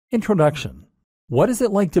Introduction. What is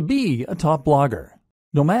it like to be a top blogger?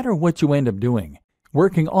 No matter what you end up doing,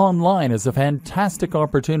 working online is a fantastic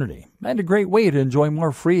opportunity and a great way to enjoy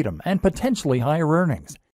more freedom and potentially higher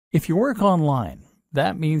earnings. If you work online,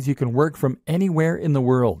 that means you can work from anywhere in the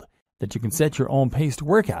world, that you can set your own pace to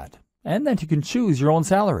work at, and that you can choose your own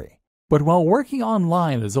salary. But while working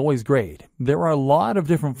online is always great, there are a lot of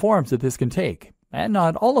different forms that this can take, and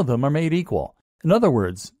not all of them are made equal. In other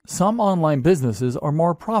words, some online businesses are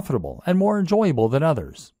more profitable and more enjoyable than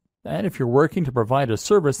others. And if you're working to provide a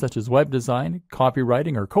service such as web design,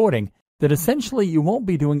 copywriting, or coding, then essentially you won't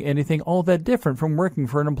be doing anything all that different from working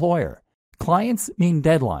for an employer. Clients mean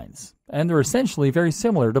deadlines, and they're essentially very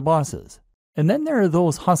similar to bosses. And then there are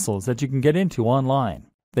those hustles that you can get into online.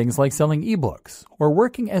 Things like selling ebooks or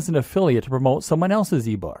working as an affiliate to promote someone else's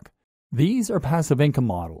ebook. These are passive income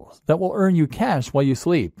models that will earn you cash while you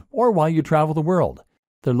sleep or while you travel the world.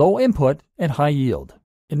 They're low input and high yield.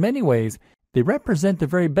 In many ways, they represent the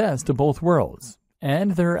very best of both worlds,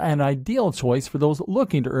 and they're an ideal choice for those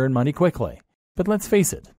looking to earn money quickly. But let's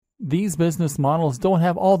face it, these business models don't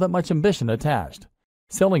have all that much ambition attached.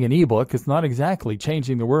 Selling an ebook is not exactly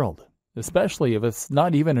changing the world, especially if it's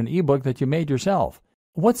not even an ebook that you made yourself.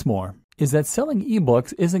 What's more is that selling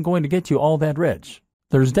ebooks isn't going to get you all that rich.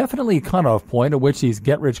 There's definitely a cutoff point at which these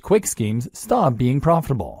get-rich-quick schemes stop being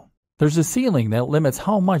profitable. There's a ceiling that limits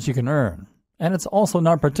how much you can earn, and it's also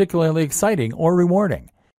not particularly exciting or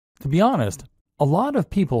rewarding. To be honest, a lot of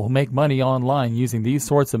people who make money online using these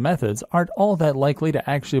sorts of methods aren't all that likely to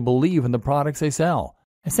actually believe in the products they sell.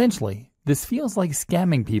 Essentially, this feels like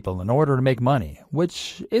scamming people in order to make money,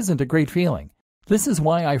 which isn't a great feeling. This is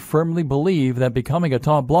why I firmly believe that becoming a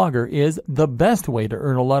top blogger is the best way to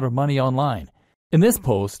earn a lot of money online. In this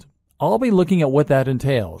post, I'll be looking at what that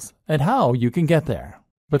entails and how you can get there.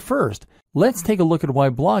 But first, let's take a look at why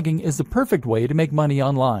blogging is the perfect way to make money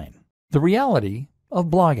online. The reality of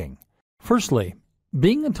blogging. Firstly,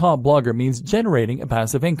 being a top blogger means generating a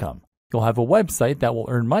passive income. You'll have a website that will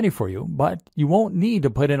earn money for you, but you won't need to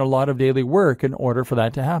put in a lot of daily work in order for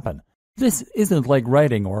that to happen. This isn't like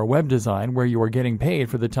writing or web design where you are getting paid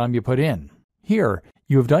for the time you put in. Here,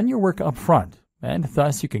 you have done your work up front, and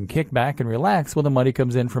thus you can kick back and relax when the money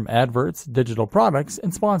comes in from adverts, digital products,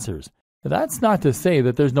 and sponsors. That's not to say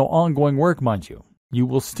that there's no ongoing work, mind you. You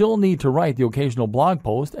will still need to write the occasional blog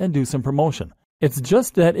post and do some promotion. It's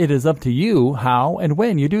just that it is up to you how and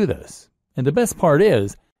when you do this. And the best part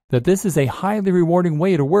is that this is a highly rewarding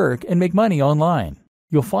way to work and make money online.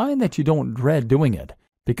 You'll find that you don't dread doing it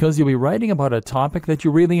because you'll be writing about a topic that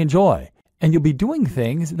you really enjoy, and you'll be doing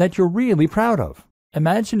things that you're really proud of.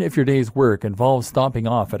 Imagine if your day's work involves stopping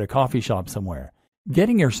off at a coffee shop somewhere,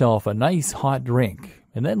 getting yourself a nice hot drink,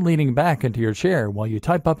 and then leaning back into your chair while you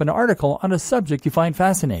type up an article on a subject you find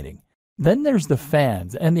fascinating. Then there's the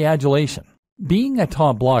fans and the adulation. Being a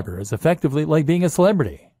top blogger is effectively like being a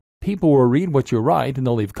celebrity. People will read what you write and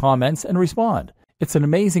they'll leave comments and respond. It's an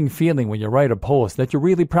amazing feeling when you write a post that you're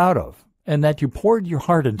really proud of and that you poured your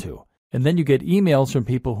heart into, and then you get emails from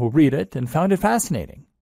people who read it and found it fascinating.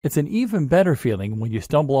 It's an even better feeling when you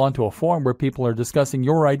stumble onto a forum where people are discussing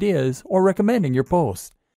your ideas or recommending your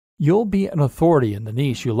posts. You'll be an authority in the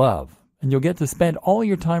niche you love, and you'll get to spend all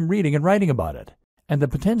your time reading and writing about it. And the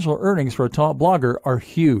potential earnings for a top blogger are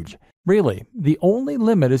huge. Really, the only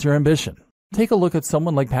limit is your ambition. Take a look at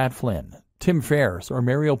someone like Pat Flynn, Tim Ferriss, or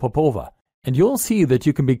Mario Popova, and you'll see that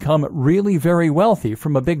you can become really very wealthy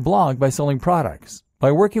from a big blog by selling products,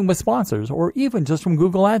 by working with sponsors, or even just from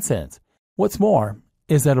Google AdSense. What's more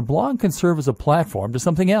is that a blog can serve as a platform to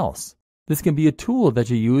something else. This can be a tool that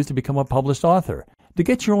you use to become a published author, to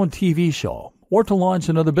get your own TV show, or to launch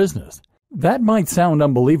another business. That might sound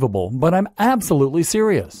unbelievable, but I'm absolutely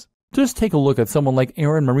serious. Just take a look at someone like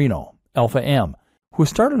Aaron Marino, Alpha M, who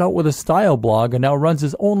started out with a style blog and now runs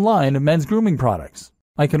his own line of men's grooming products.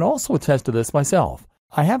 I can also attest to this myself.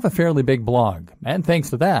 I have a fairly big blog, and thanks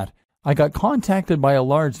to that, I got contacted by a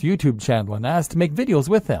large YouTube channel and asked to make videos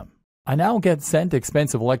with them. I now get sent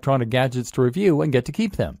expensive electronic gadgets to review and get to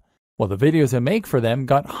keep them. Well, the videos I make for them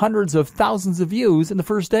got hundreds of thousands of views in the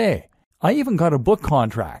first day. I even got a book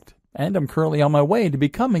contract, and I'm currently on my way to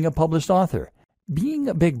becoming a published author. Being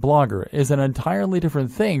a big blogger is an entirely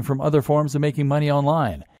different thing from other forms of making money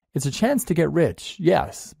online. It's a chance to get rich,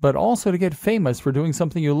 yes, but also to get famous for doing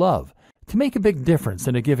something you love, to make a big difference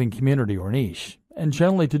in a given community or niche, and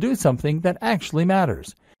generally to do something that actually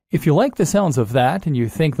matters. If you like the sounds of that and you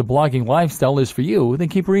think the blogging lifestyle is for you, then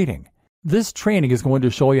keep reading. This training is going to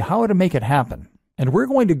show you how to make it happen, and we're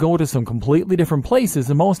going to go to some completely different places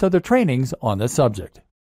than most other trainings on this subject.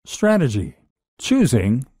 Strategy.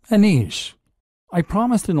 Choosing a niche. I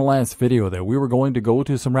promised in the last video that we were going to go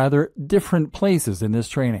to some rather different places in this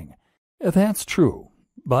training. That's true,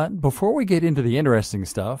 but before we get into the interesting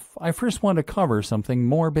stuff, I first want to cover something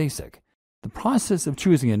more basic: the process of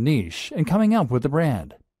choosing a niche and coming up with a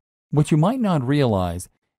brand. What you might not realize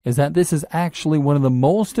is that this is actually one of the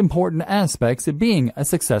most important aspects of being a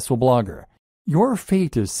successful blogger. Your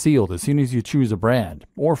fate is sealed as soon as you choose a brand,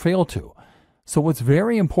 or fail to, so it's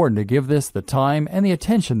very important to give this the time and the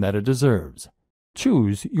attention that it deserves.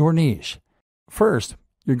 Choose your niche. First,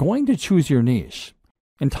 you're going to choose your niche.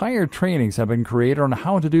 Entire trainings have been created on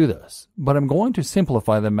how to do this, but I'm going to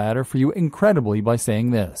simplify the matter for you incredibly by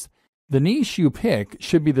saying this: the niche you pick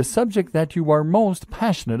should be the subject that you are most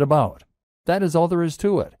passionate about. That is all there is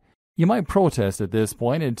to it. You might protest at this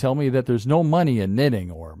point and tell me that there's no money in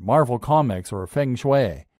knitting or Marvel Comics or Feng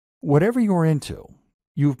Shui. Whatever you're into,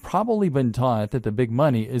 you've probably been taught that the big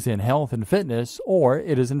money is in health and fitness, or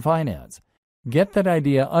it is in finance. Get that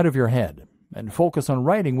idea out of your head and focus on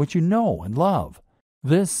writing what you know and love.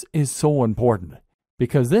 This is so important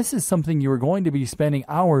because this is something you are going to be spending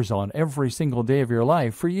hours on every single day of your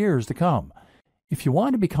life for years to come. If you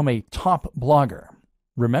want to become a top blogger,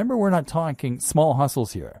 remember we're not talking small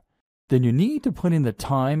hustles here, then you need to put in the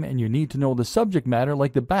time and you need to know the subject matter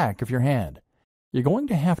like the back of your hand. You're going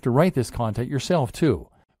to have to write this content yourself too,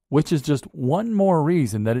 which is just one more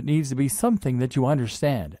reason that it needs to be something that you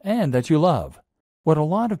understand and that you love. What a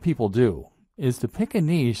lot of people do is to pick a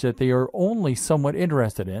niche that they are only somewhat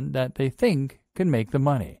interested in that they think can make them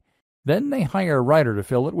money. Then they hire a writer to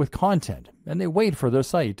fill it with content and they wait for their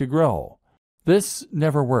site to grow. This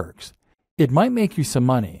never works. It might make you some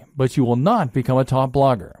money, but you will not become a top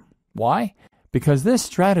blogger. Why? Because this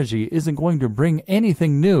strategy isn't going to bring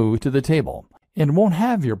anything new to the table and won't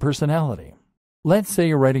have your personality. Let's say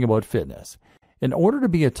you're writing about fitness. In order to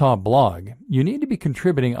be a top blog, you need to be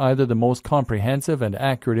contributing either the most comprehensive and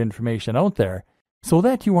accurate information out there so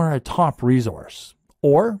that you are a top resource,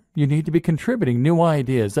 or you need to be contributing new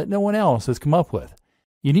ideas that no one else has come up with.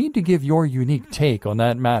 You need to give your unique take on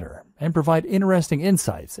that matter and provide interesting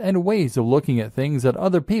insights and ways of looking at things that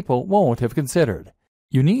other people won't have considered.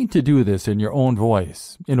 You need to do this in your own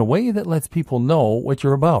voice, in a way that lets people know what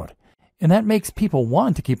you're about, and that makes people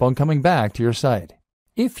want to keep on coming back to your site.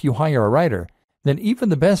 If you hire a writer, then even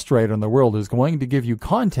the best writer in the world is going to give you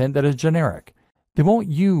content that is generic. They won't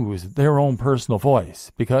use their own personal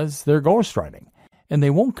voice because they're ghostwriting, and they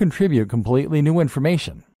won't contribute completely new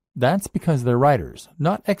information. That's because they're writers,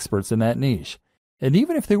 not experts in that niche. And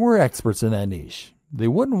even if they were experts in that niche, they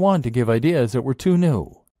wouldn't want to give ideas that were too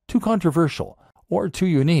new, too controversial, or too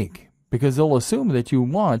unique, because they'll assume that you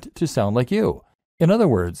want to sound like you. In other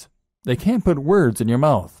words, they can't put words in your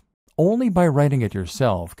mouth. Only by writing it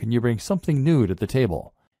yourself can you bring something new to the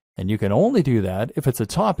table. And you can only do that if it's a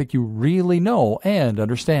topic you really know and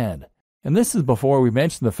understand. And this is before we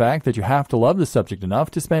mention the fact that you have to love the subject enough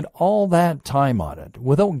to spend all that time on it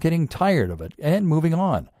without getting tired of it and moving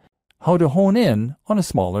on. How to hone in on a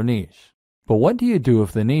smaller niche. But what do you do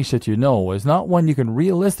if the niche that you know is not one you can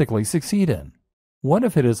realistically succeed in? What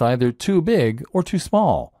if it is either too big or too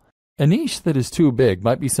small? A niche that is too big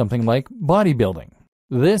might be something like bodybuilding.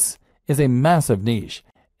 This is a massive niche,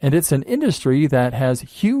 and it's an industry that has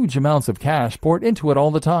huge amounts of cash poured into it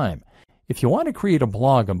all the time. If you want to create a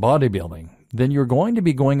blog on bodybuilding, then you're going to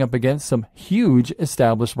be going up against some huge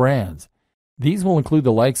established brands. These will include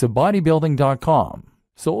the likes of bodybuilding.com.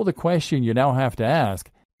 So the question you now have to ask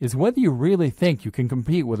is whether you really think you can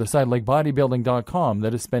compete with a site like bodybuilding.com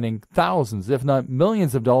that is spending thousands, if not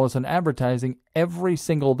millions of dollars on advertising every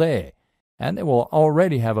single day, and they will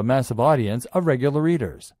already have a massive audience of regular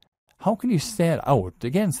readers. How can you stand out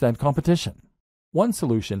against that competition? One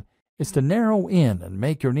solution is to narrow in and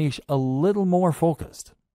make your niche a little more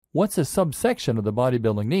focused. What's a subsection of the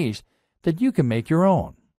bodybuilding niche that you can make your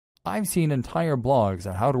own? I've seen entire blogs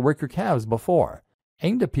on how to work your calves before,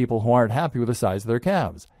 aimed at people who aren't happy with the size of their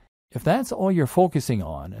calves. If that's all you're focusing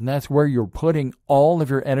on and that's where you're putting all of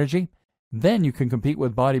your energy, then you can compete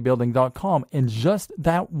with bodybuilding.com in just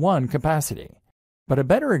that one capacity. But a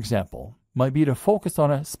better example might be to focus on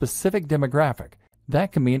a specific demographic.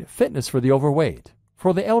 That can mean fitness for the overweight,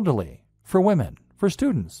 for the elderly, for women, for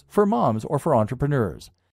students, for moms, or for entrepreneurs.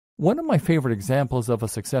 One of my favorite examples of a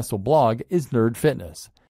successful blog is Nerd Fitness.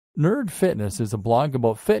 Nerd Fitness is a blog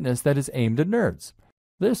about fitness that is aimed at nerds.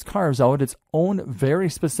 This carves out its own very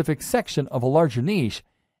specific section of a larger niche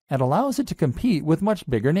and allows it to compete with much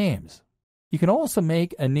bigger names. You can also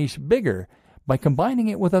make a niche bigger by combining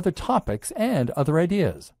it with other topics and other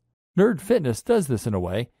ideas. Nerd Fitness does this in a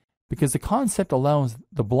way because the concept allows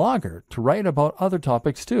the blogger to write about other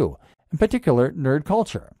topics too, in particular nerd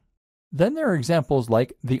culture. Then there are examples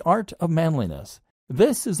like The Art of Manliness.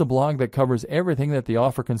 This is a blog that covers everything that the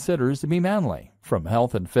author considers to be manly, from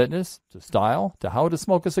health and fitness, to style, to how to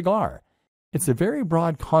smoke a cigar. It's a very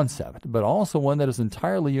broad concept, but also one that is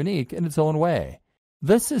entirely unique in its own way.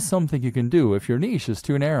 This is something you can do if your niche is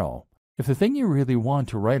too narrow. If the thing you really want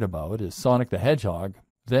to write about is Sonic the Hedgehog,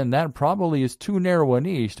 then that probably is too narrow a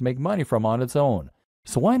niche to make money from on its own.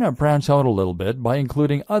 So why not branch out a little bit by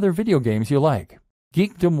including other video games you like?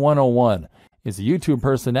 Geekdom 101 is a YouTube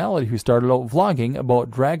personality who started out vlogging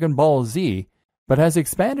about Dragon Ball Z, but has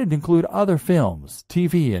expanded to include other films,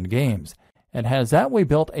 TV, and games, and has that way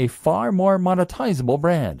built a far more monetizable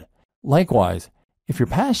brand. Likewise, if your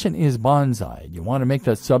passion is bonsai and you want to make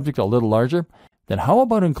that subject a little larger, then how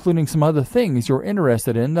about including some other things you're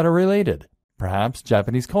interested in that are related? Perhaps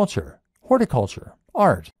Japanese culture, horticulture,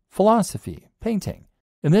 art, philosophy, painting.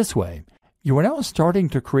 In this way, you are now starting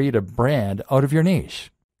to create a brand out of your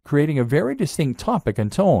niche, creating a very distinct topic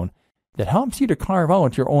and tone that helps you to carve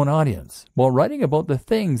out your own audience while writing about the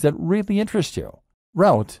things that really interest you.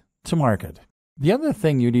 Route to market. The other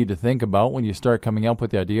thing you need to think about when you start coming up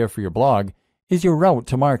with the idea for your blog is your route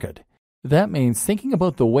to market. That means thinking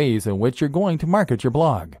about the ways in which you're going to market your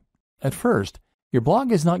blog. At first, your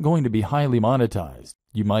blog is not going to be highly monetized.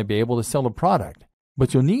 You might be able to sell a product,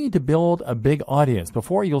 but you'll need to build a big audience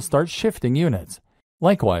before you'll start shifting units.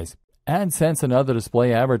 Likewise, AdSense and other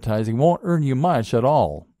display advertising won't earn you much at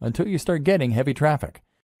all until you start getting heavy traffic.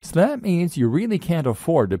 So that means you really can't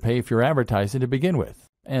afford to pay for your advertising to begin with,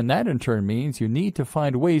 and that in turn means you need to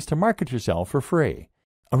find ways to market yourself for free.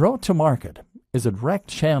 A route to market is a direct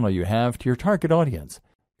channel you have to your target audience.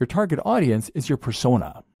 Your target audience is your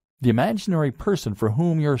persona, the imaginary person for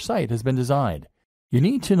whom your site has been designed. You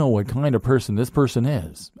need to know what kind of person this person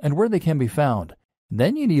is and where they can be found.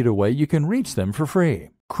 Then you need a way you can reach them for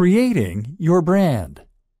free. Creating your brand.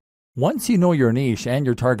 Once you know your niche and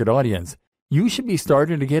your target audience, you should be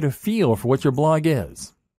starting to get a feel for what your blog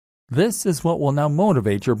is. This is what will now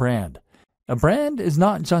motivate your brand. A brand is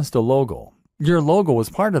not just a logo. Your logo is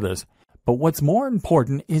part of this, but what's more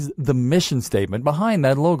important is the mission statement behind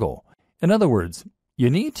that logo. In other words, you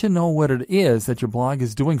need to know what it is that your blog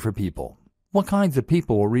is doing for people, what kinds of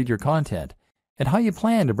people will read your content, and how you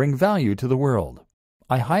plan to bring value to the world.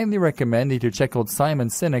 I highly recommend you to check out Simon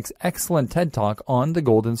Sinek's excellent TED Talk on the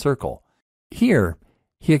Golden Circle. Here,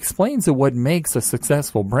 he explains that what makes a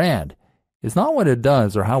successful brand is not what it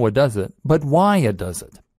does or how it does it, but why it does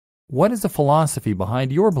it. What is the philosophy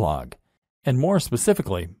behind your blog? And more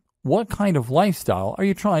specifically, what kind of lifestyle are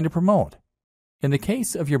you trying to promote? In the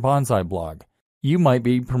case of your bonsai blog, you might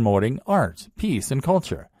be promoting art, peace, and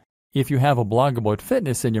culture. If you have a blog about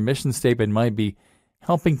fitness, then your mission statement might be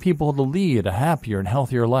helping people to lead a happier and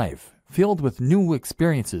healthier life, filled with new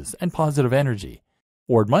experiences and positive energy.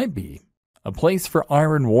 Or it might be a place for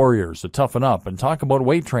iron warriors to toughen up and talk about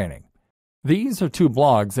weight training. These are two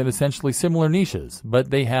blogs in essentially similar niches, but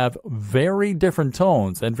they have very different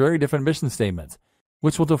tones and very different mission statements,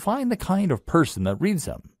 which will define the kind of person that reads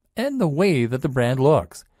them and the way that the brand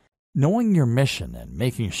looks. Knowing your mission and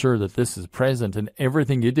making sure that this is present in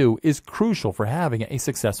everything you do is crucial for having a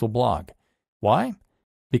successful blog. Why?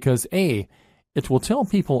 Because A, it will tell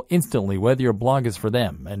people instantly whether your blog is for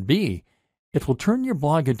them, and B, it will turn your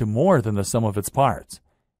blog into more than the sum of its parts.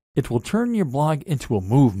 It will turn your blog into a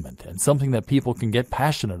movement and something that people can get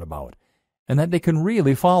passionate about and that they can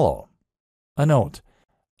really follow. A note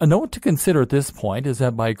to consider at this point is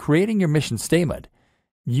that by creating your mission statement,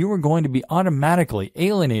 you are going to be automatically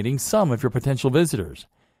alienating some of your potential visitors.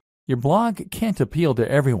 Your blog can't appeal to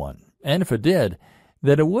everyone, and if it did,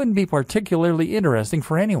 then it wouldn't be particularly interesting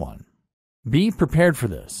for anyone. Be prepared for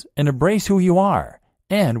this and embrace who you are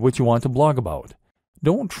and what you want to blog about.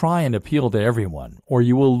 Don't try and appeal to everyone, or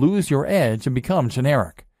you will lose your edge and become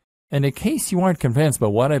generic. And in case you aren't convinced by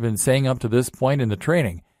what I've been saying up to this point in the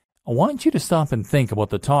training, I want you to stop and think about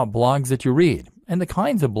the top blogs that you read and the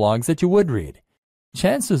kinds of blogs that you would read.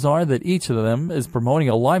 Chances are that each of them is promoting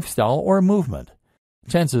a lifestyle or a movement.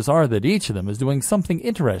 Chances are that each of them is doing something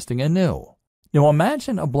interesting and new. Now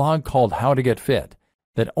imagine a blog called How to Get Fit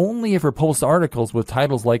that only ever posts articles with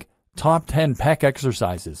titles like Top 10 Pec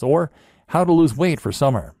Exercises or How to Lose Weight for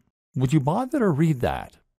Summer. Would you bother to read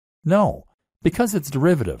that? No, because it's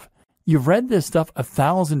derivative. You've read this stuff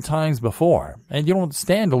 1,000 times before, and you don't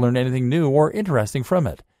stand to learn anything new or interesting from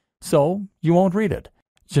it. So, you won't read it.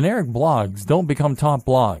 Generic blogs don't become top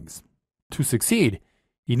blogs. To succeed,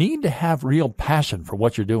 you need to have real passion for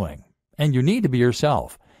what you're doing, and you need to be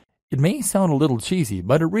yourself. It may sound a little cheesy,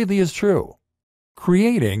 but it really is true.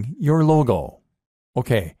 Creating your logo.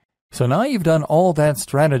 Okay, So now you've done all that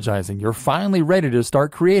strategizing, you're finally ready to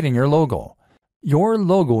start creating your logo. Your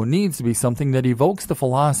logo needs to be something that evokes the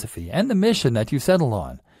philosophy and the mission that you settled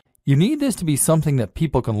on. You need this to be something that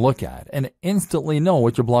people can look at and instantly know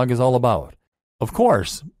what your blog is all about. Of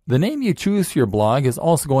course, the name you choose for your blog is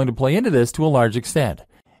also going to play into this to a large extent.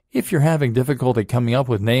 If you're having difficulty coming up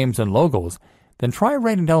with names and logos, then try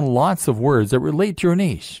writing down lots of words that relate to your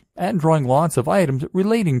niche and drawing lots of items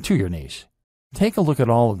relating to your niche. Take a look at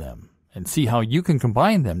all of them and see how you can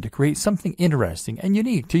combine them to create something interesting and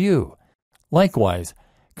unique to you. Likewise,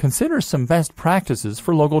 consider some best practices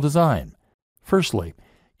for logo design. Firstly,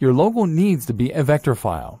 your logo needs to be a vector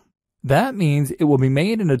file. That means it will be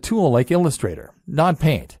made in a tool like Illustrator, not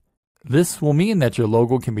Paint. This will mean that your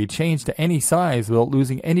logo can be changed to any size without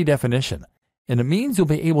losing any definition, and it means you'll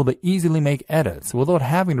be able to easily make edits without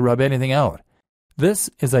having to rub anything out. This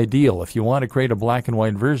is ideal if you want to create a black and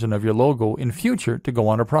white version of your logo in future to go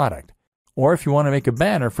on a product, or if you want to make a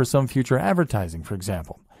banner for some future advertising, for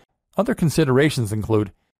example. Other considerations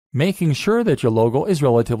include making sure that your logo is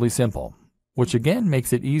relatively simple, which again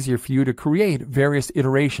makes it easier for you to create various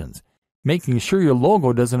iterations, making sure your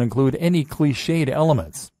logo doesn't include any cliched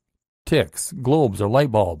elements, ticks, globes, or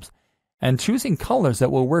light bulbs, and choosing colors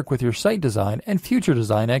that will work with your site design and future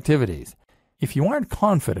design activities. If you aren't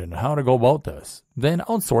confident in how to go about this, then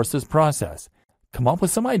outsource this process. Come up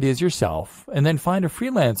with some ideas yourself, and then find a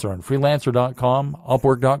freelancer on freelancer.com,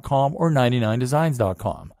 upwork.com, or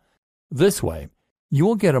 99designs.com. This way, you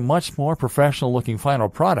will get a much more professional-looking final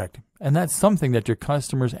product, and that's something that your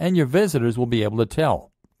customers and your visitors will be able to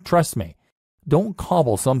tell. Trust me, don't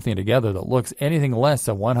cobble something together that looks anything less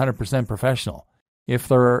than 100% professional. If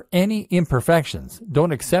there are any imperfections,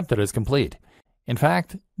 don't accept it as complete. In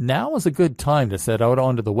fact, now is a good time to set out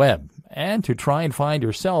onto the web and to try and find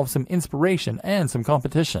yourself some inspiration and some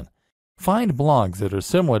competition. Find blogs that are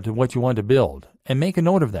similar to what you want to build and make a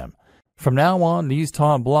note of them. From now on, these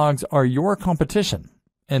top blogs are your competition,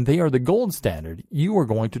 and they are the gold standard you are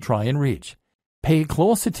going to try and reach. Pay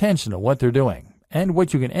close attention to what they're doing and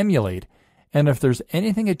what you can emulate, and if there's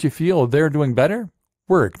anything that you feel they're doing better,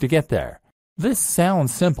 work to get there. This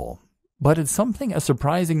sounds simple, but it's something a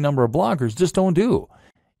surprising number of bloggers just don't do.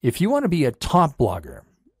 If you want to be a top blogger,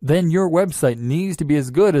 then your website needs to be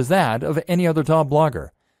as good as that of any other top blogger.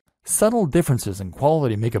 Subtle differences in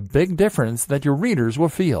quality make a big difference that your readers will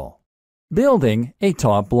feel. Building a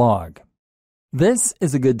top blog. This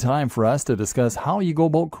is a good time for us to discuss how you go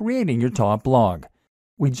about creating your top blog.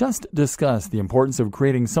 We just discussed the importance of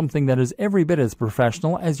creating something that is every bit as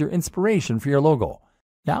professional as your inspiration for your logo.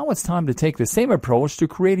 Now it's time to take the same approach to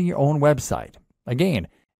creating your own website. Again,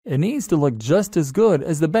 it needs to look just as good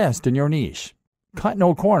as the best in your niche. Cut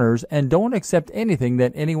no corners and don't accept anything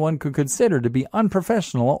that anyone could consider to be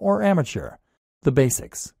unprofessional or amateur. The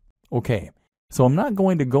basics. Okay, so I'm not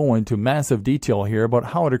going to go into massive detail here about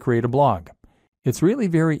how to create a blog. It's really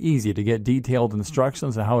very easy to get detailed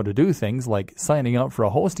instructions on how to do things like signing up for a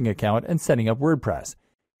hosting account and setting up WordPress.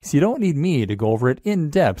 So you don't need me to go over it in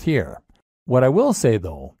depth here. What I will say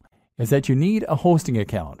though, is that you need a hosting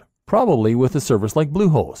account, probably with a service like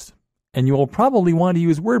Bluehost, and you will probably want to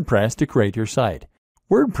use WordPress to create your site.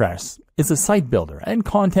 WordPress is a site builder and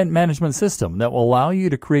content management system that will allow you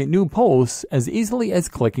to create new posts as easily as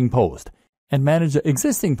clicking post, and manage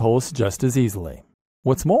existing posts just as easily.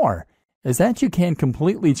 What's more, is that you can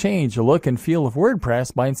completely change the look and feel of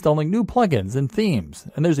WordPress by installing new plugins and themes,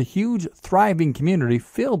 and there's a huge, thriving community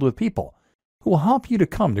filled with people who will help you to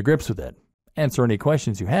come to grips with it, answer any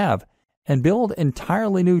questions you have, and build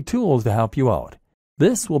entirely new tools to help you out.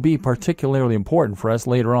 This will be particularly important for us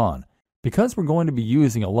later on, because we're going to be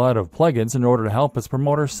using a lot of plugins in order to help us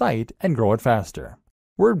promote our site and grow it faster.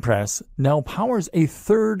 WordPress now powers a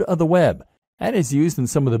third of the web, and is used in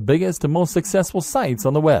some of the biggest and most successful sites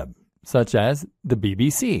on the web, such as the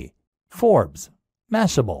BBC, Forbes,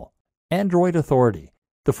 Mashable, Android Authority,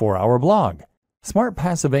 the 4-Hour Blog, Smart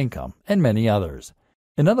Passive Income, and many others.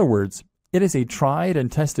 In other words, it is a tried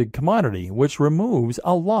and tested commodity which removes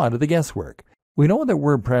a lot of the guesswork. We know that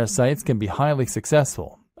WordPress sites can be highly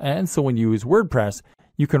successful, and so when you use WordPress,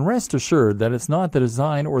 you can rest assured that it's not the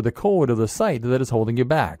design or the code of the site that is holding you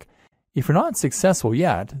back. If you're not successful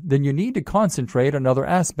yet, then you need to concentrate on other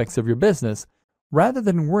aspects of your business rather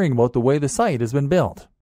than worrying about the way the site has been built.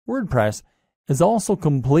 WordPress is also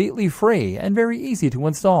completely free and very easy to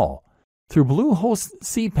install. Through Bluehost's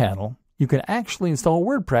cPanel, you can actually install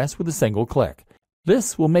WordPress with a single click.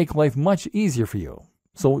 This will make life much easier for you,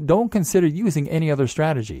 so don't consider using any other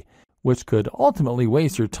strategy, which could ultimately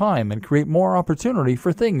waste your time and create more opportunity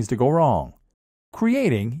for things to go wrong.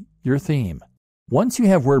 Creating your theme. Once you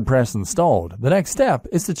have WordPress installed, the next step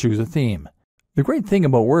is to choose a theme. The great thing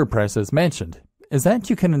about WordPress, as mentioned, is that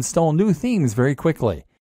you can install new themes very quickly.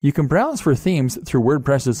 You can browse for themes through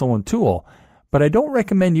WordPress's own tool, but I don't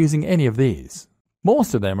recommend using any of these.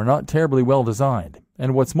 Most of them are not terribly well designed,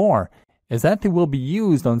 and what's more is that they will be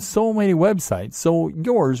used on so many websites, so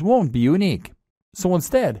yours won't be unique. So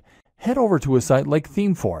instead, head over to a site like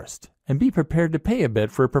ThemeForest and be prepared to pay a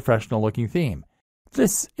bit for a professional-looking theme.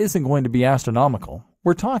 This isn't going to be astronomical.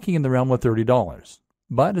 We're talking in the realm of $30.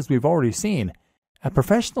 But as we've already seen, a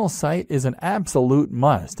professional site is an absolute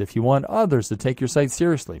must if you want others to take your site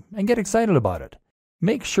seriously and get excited about it.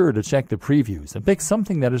 Make sure to check the previews and pick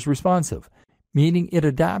something that is responsive, meaning it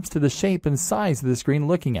adapts to the shape and size of the screen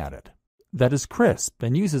looking at it, that is crisp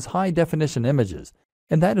and uses high-definition images,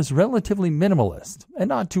 and that is relatively minimalist and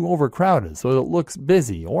not too overcrowded so it looks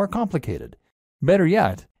busy or complicated. Better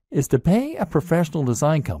yet is to pay a professional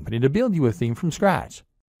design company to build you a theme from scratch.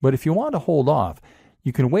 But if you want to hold off,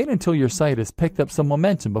 you can wait until your site has picked up some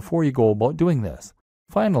momentum before you go about doing this.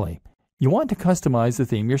 Finally, you want to customize the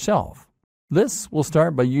theme yourself. This will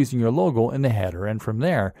start by using your logo in the header, and from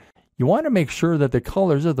there, you want to make sure that the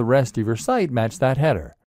colors of the rest of your site match that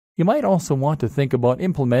header. You might also want to think about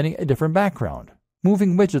implementing a different background,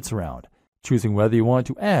 moving widgets around, choosing whether you want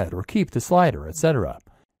to add or keep the slider, etc.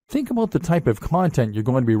 Think about the type of content you're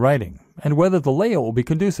going to be writing and whether the layout will be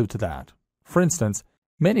conducive to that. For instance,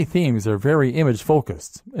 many themes are very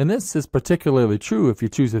image-focused, and this is particularly true if you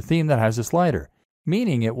choose a theme that has a slider,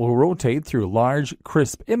 meaning it will rotate through large,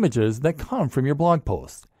 crisp images that come from your blog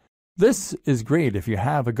post. This is great if you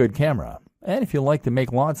have a good camera, and if you like to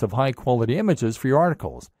make lots of high-quality images for your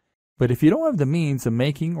articles. But if you don't have the means of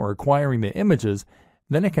making or acquiring the images,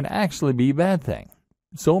 then it can actually be a bad thing.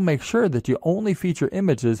 So make sure that you only feature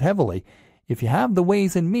images heavily if you have the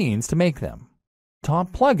ways and means to make them.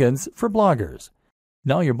 Top plugins for bloggers.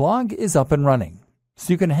 Now your blog is up and running,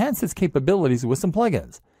 so you can enhance its capabilities with some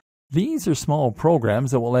plugins. These are small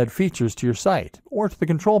programs that will add features to your site or to the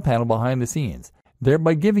control panel behind the scenes,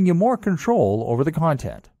 thereby giving you more control over the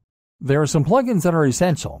content. There are some plugins that are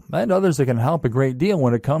essential, and others that can help a great deal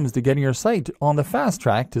when it comes to getting your site on the fast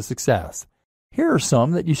track to success. Here are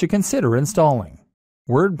some that you should consider installing.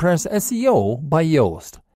 WordPress SEO by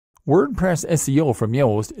Yoast. WordPress SEO from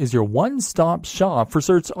Yoast is your one-stop shop for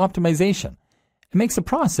search optimization. It makes the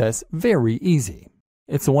process very easy.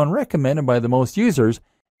 It's the one recommended by the most users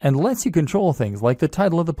and lets you control things like the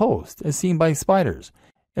title of the post as seen by spiders,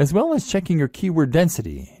 as well as checking your keyword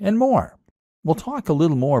density and more. We'll talk a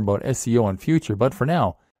little more about SEO in future, but for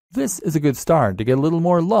now, this is a good start to get a little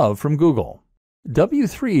more love from Google.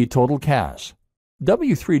 W3 Total Cache.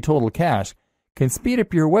 W3 Total Cache can speed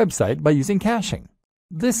up your website by using caching.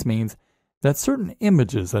 This means that certain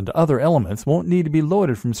images and other elements won't need to be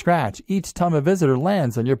loaded from scratch each time a visitor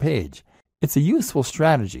lands on your page. It's a useful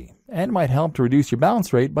strategy and might help to reduce your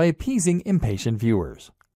bounce rate by appeasing impatient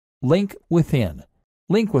viewers. Link Within.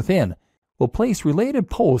 Link Within will place related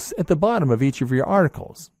posts at the bottom of each of your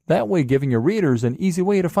articles, that way giving your readers an easy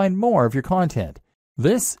way to find more of your content.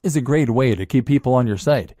 This is a great way to keep people on your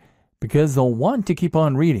site, because they'll want to keep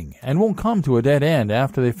on reading and won't come to a dead end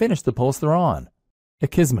after they finish the post they're on.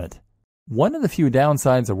 Akismet. One of the few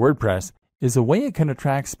downsides of WordPress is the way it can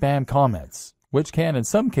attract spam comments, which can in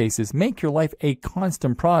some cases make your life a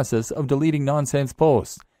constant process of deleting nonsense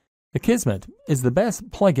posts. Akismet is the best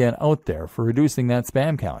plugin out there for reducing that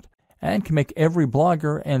spam count, and can make every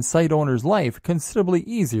blogger and site owner's life considerably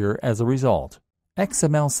easier as a result.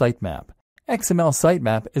 XML Sitemap. XML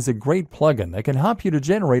Sitemap is a great plugin that can help you to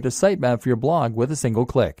generate a sitemap for your blog with a single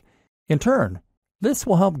click. In turn, this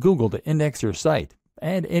will help Google to index your site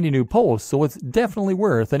and any new posts, so it's definitely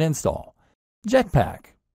worth an install.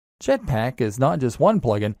 Jetpack. Jetpack is not just one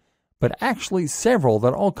plugin, but actually several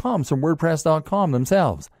that all comes from WordPress.com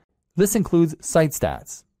themselves. This includes site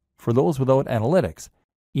stats, for those without analytics,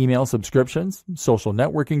 email subscriptions, social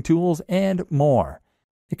networking tools, and more.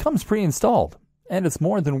 It comes pre-installed, and it's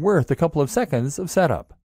more than worth a couple of seconds of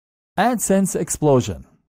setup. AdSense Explosion.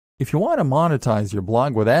 If you want to monetize your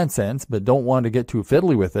blog with AdSense but don't want to get too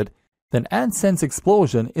fiddly with it, then AdSense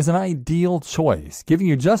Explosion is an ideal choice, giving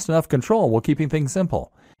you just enough control while keeping things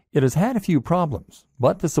simple. It has had a few problems,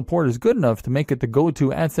 but the support is good enough to make it the go-to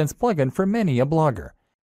AdSense plugin for many a blogger.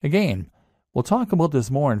 Again, we'll talk about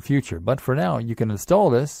this more in future, but for now you can install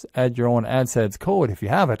this, add your own AdSense code if you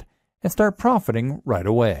have it, and start profiting right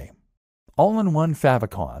away. All-in-one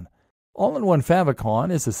favicon. All-in-one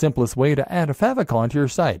favicon is the simplest way to add a favicon to your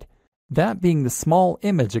site, that being the small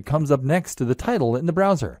image that comes up next to the title in the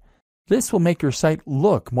browser. This will make your site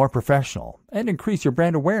look more professional and increase your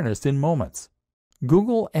brand awareness in moments.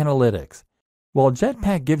 Google Analytics. While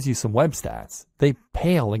Jetpack gives you some web stats, they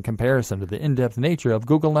pale in comparison to the in-depth nature of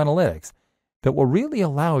Google Analytics that will really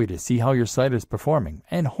allow you to see how your site is performing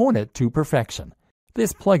and hone it to perfection.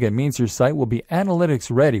 This plugin means your site will be analytics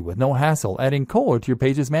ready with no hassle adding code to your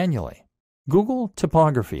pages manually. Google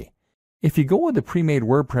Typography. If you go with the pre-made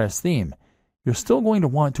WordPress theme, you're still going to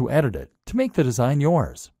want to edit it to make the design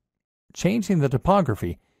yours. Changing the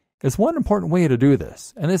typography is one important way to do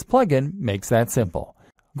this, and this plugin makes that simple.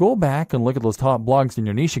 Go back and look at those top blogs in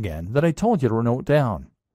your niche again that I told you to note down.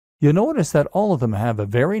 You'll notice that all of them have a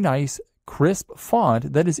very nice, crisp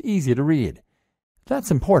font that is easy to read.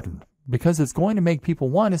 That's important because it's going to make people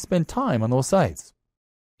want to spend time on those sites.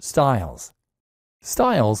 Styles.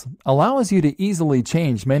 Styles allows you to easily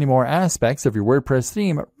change many more aspects of your WordPress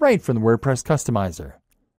theme right from the WordPress customizer.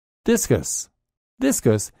 Disqus.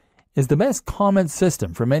 Disqus is the best comment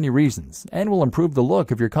system for many reasons and will improve the look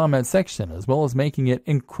of your comment section as well as making it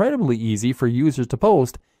incredibly easy for users to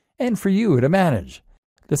post and for you to manage.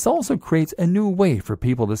 This also creates a new way for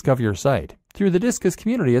people to discover your site through the Disqus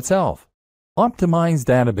community itself. Optimized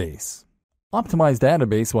Database. Optimized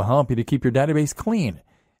Database will help you to keep your database clean,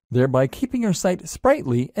 thereby keeping your site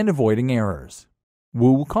sprightly and avoiding errors.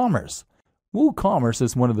 WooCommerce. WooCommerce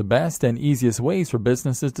is one of the best and easiest ways for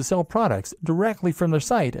businesses to sell products directly from their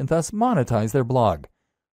site and thus monetize their blog.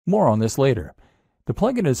 More on this later. The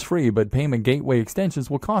plugin is free, but payment gateway extensions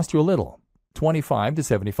will cost you a little, $25 to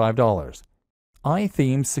 $75.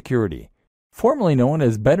 iThemes Security, formerly known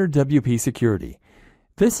as Better WP Security.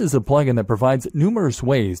 This is a plugin that provides numerous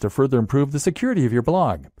ways to further improve the security of your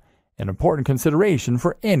blog, an important consideration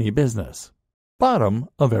for any business. Bottom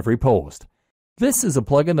of every post. This is a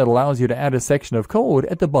plugin that allows you to add a section of code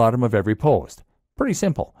at the bottom of every post. Pretty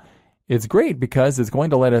simple. It's great because it's going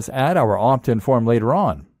to let us add our opt-in form later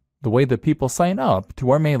on, the way that people sign up to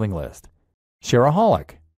our mailing list.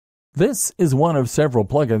 Shareaholic. This is one of several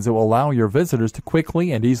plugins that will allow your visitors to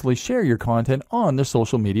quickly and easily share your content on their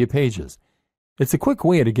social media pages. It's a quick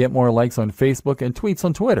way to get more likes on Facebook and tweets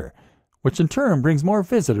on Twitter, which in turn brings more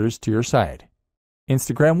visitors to your site.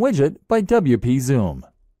 Instagram Widget by WP Zoom.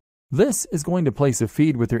 This is going to place a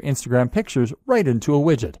feed with your Instagram pictures right into a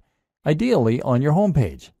widget, ideally on your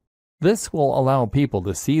homepage. This will allow people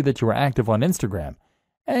to see that you are active on Instagram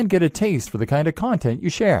and get a taste for the kind of content you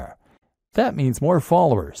share. That means more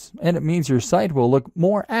followers, and it means your site will look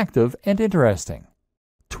more active and interesting.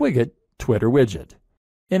 Twigget Twitter Widget.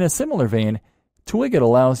 In a similar vein, Twigget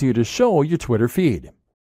allows you to show your Twitter feed.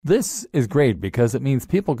 This is great because it means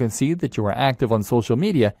people can see that you are active on social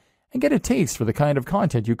media and get a taste for the kind of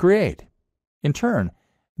content you create. In turn,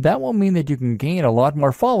 that will mean that you can gain a lot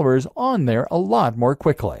more followers on there a lot more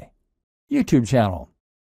quickly. YouTube Channel.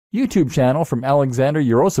 YouTube Channel from Alexander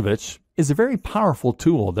Yarosevich is a very powerful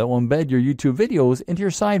tool that will embed your YouTube videos into your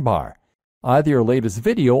sidebar, either your latest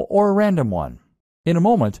video or a random one. In a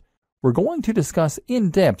moment, we're going to discuss in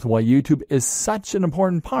depth why YouTube is such an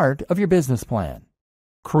important part of your business plan.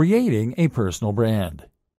 Creating a personal brand.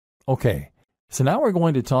 Okay, so now we're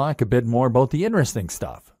going to talk a bit more about the interesting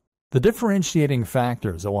stuff, the differentiating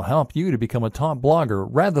factors that will help you to become a top blogger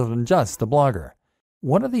rather than just a blogger.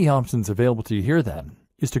 One of the options available to you here then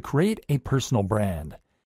is to create a personal brand.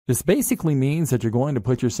 This basically means that you're going to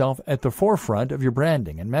put yourself at the forefront of your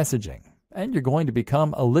branding and messaging, and you're going to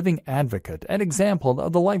become a living advocate and example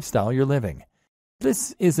of the lifestyle you're living.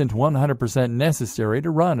 This isn't 100% necessary to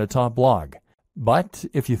run a top blog. But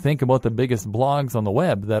if you think about the biggest blogs on the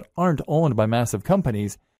web that aren't owned by massive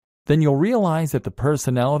companies, then you'll realize that the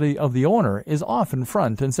personality of the owner is often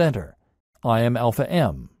front and center. I Am Alpha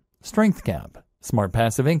M, Strength Camp, Smart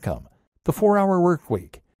Passive Income, The 4-Hour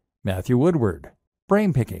Workweek, Matthew Woodward,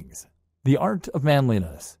 Brain Pickings, The Art of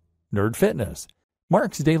Manliness, Nerd Fitness,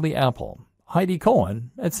 Mark's Daily Apple, Heidi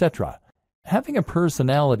Cohen, etc. Having a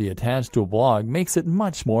personality attached to a blog makes it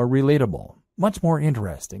much more relatable, much more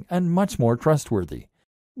interesting, and much more trustworthy.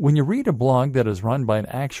 When you read a blog that is run by an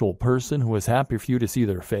actual person who is happy for you to see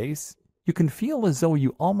their face, you can feel as though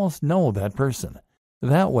you almost know that person.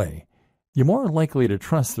 That way, you're more likely to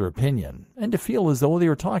trust their opinion and to feel as though they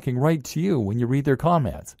are talking right to you when you read their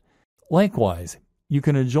comments. Likewise, you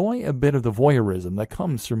can enjoy a bit of the voyeurism that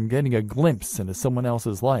comes from getting a glimpse into someone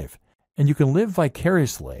else's life, and you can live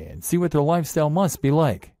vicariously and see what their lifestyle must be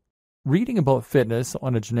like. Reading about fitness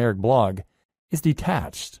on a generic blog is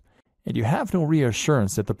detached, and you have no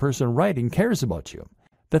reassurance that the person writing cares about you,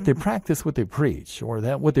 that they practice what they preach, or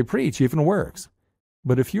that what they preach even works.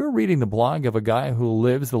 But if you're reading the blog of a guy who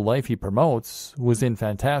lives the life he promotes, who is in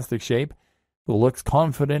fantastic shape, who looks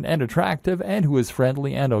confident and attractive, and who is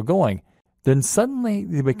friendly and outgoing, then suddenly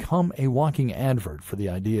they become a walking advert for the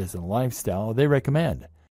ideas and lifestyle they recommend.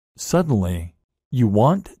 Suddenly, You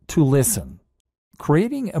want to listen.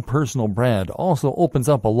 Creating a personal brand also opens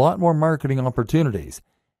up a lot more marketing opportunities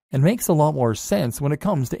and makes a lot more sense when it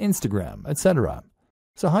comes to Instagram, etc.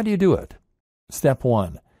 So how do you do it? Step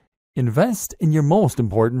 1. Invest in your most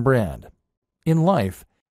important brand. In life,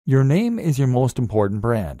 your name is your most important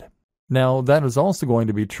brand. Now, that is also going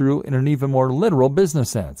to be true in an even more literal business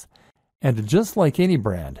sense. And just like any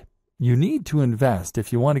brand, you need to invest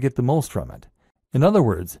if you want to get the most from it. In other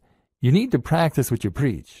words, you need to practice what you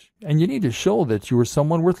preach, and you need to show that you are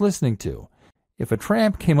someone worth listening to. If a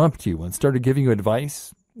tramp came up to you and started giving you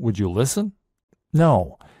advice, would you listen?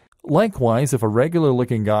 No. Likewise, if a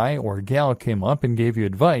regular-looking guy or gal came up and gave you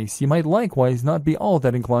advice, you might likewise not be all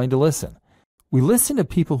that inclined to listen. We listen to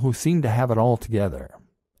people who seem to have it all together,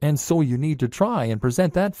 and so you need to try and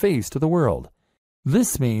present that face to the world.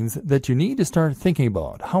 This means that you need to start thinking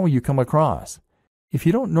about how you come across. If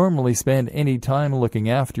you don't normally spend any time looking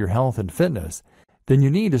after your health and fitness, then you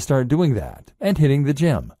need to start doing that and hitting the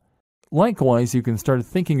gym. Likewise, you can start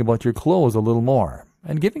thinking about your clothes a little more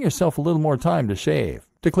and giving yourself a little more time to shave,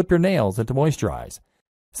 to clip your nails, and to moisturize.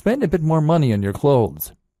 Spend a bit more money on your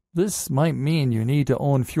clothes. This might mean you need to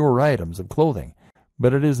own fewer items of clothing,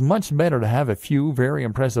 but it is much better to have a few very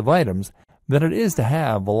impressive items than it is to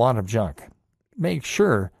have a lot of junk. Make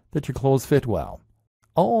sure that your clothes fit well.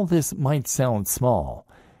 All this might sound small,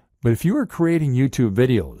 but if you are creating YouTube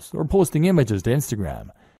videos or posting images to Instagram,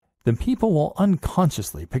 then people will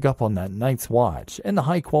unconsciously pick up on that nice watch and the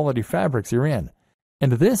high-quality fabrics you're in,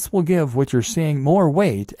 and this will give what you're saying more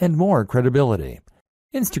weight and more credibility.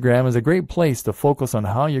 Instagram is a great place to focus on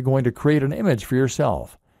how you're going to create an image for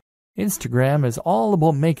yourself. Instagram is all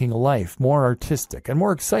about making life more artistic and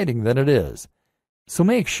more exciting than it is. So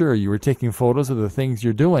make sure you are taking photos of the things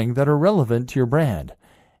you're doing that are relevant to your brand,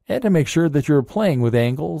 and to make sure that you're playing with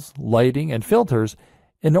angles, lighting, and filters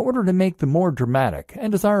in order to make them more dramatic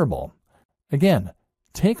and desirable. Again,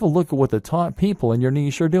 take a look at what the top people in your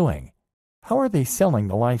niche are doing. How are they selling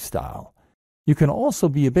the lifestyle? You can also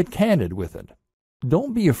be a bit candid with it.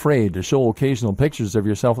 Don't be afraid to show occasional pictures of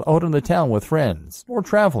yourself out in the town with friends, or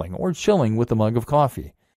traveling, or chilling with a mug of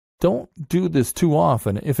coffee. Don't do this too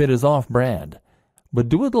often if it is off-brand, but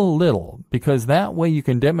do it a little, because that way you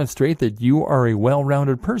can demonstrate that you are a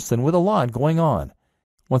well-rounded person with a lot going on.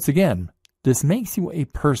 Once again, this makes you a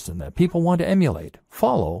person that people want to emulate,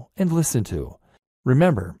 follow, and listen to.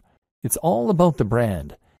 Remember, it's all about the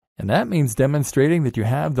brand, and that means demonstrating that you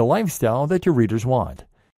have the lifestyle that your readers want.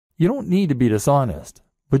 You don't need to be dishonest,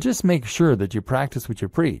 but just make sure that you practice what you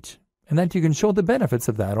preach, and that you can show the benefits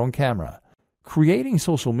of that on camera. Creating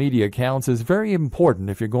social media accounts is very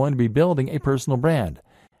important if you're going to be building a personal brand,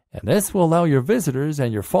 and this will allow your visitors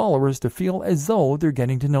and your followers to feel as though they're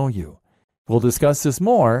getting to know you. We'll discuss this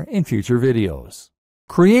more in future videos.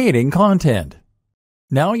 Creating content.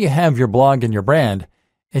 Now you have your blog and your brand,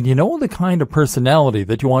 and you know the kind of personality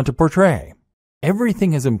that you want to portray.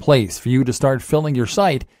 Everything is in place for you to start filling your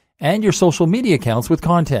site and your social media accounts with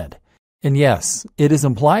content. And yes, it is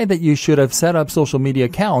implied that you should have set up social media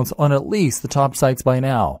accounts on at least the top sites by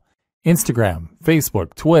now: Instagram,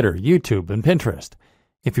 Facebook, Twitter, YouTube, and Pinterest.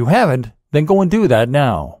 If you haven't, then go and do that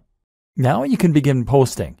now. Now you can begin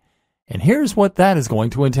posting, and here's what that is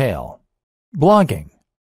going to entail. Blogging.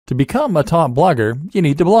 To become a top blogger, you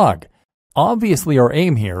need to blog. Obviously, our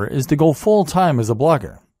aim here is to go full-time as a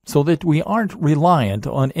blogger, so that we aren't reliant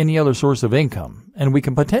on any other source of income, and we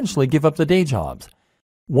can potentially give up the day jobs.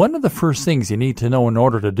 One of the first things you need to know in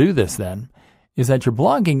order to do this, then, is that your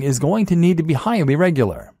blogging is going to need to be highly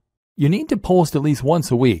regular. You need to post at least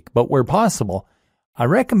once a week, but where possible, I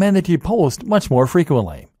recommend that you post much more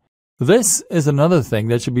frequently. This is another thing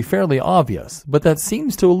that should be fairly obvious, but that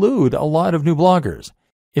seems to elude a lot of new bloggers.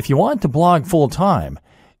 If you want to blog full-time,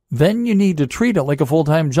 then you need to treat it like a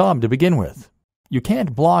full-time job to begin with. You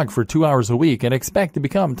can't blog for 2 hours a week and expect to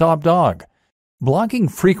become top dog. Blogging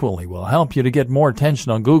frequently will help you to get more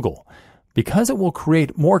attention on Google, because it will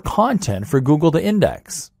create more content for Google to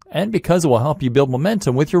index, and because it will help you build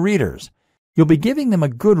momentum with your readers. You'll be giving them a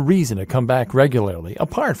good reason to come back regularly,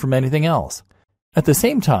 apart from anything else. At the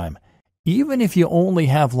same time, even if you only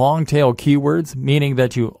have long-tail keywords, meaning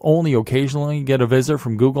that you only occasionally get a visit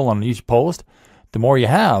from Google on each post, the more you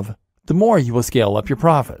have, the more you will scale up your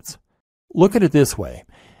profits. Look at it this way.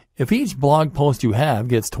 If each blog post you have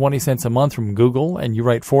gets 20 cents a month from Google and you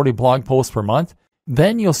write 40 blog posts per month,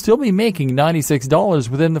 then you'll still be making $96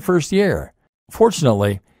 within the first year.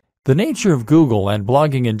 Fortunately, the nature of Google and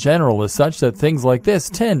blogging in general is such that things like this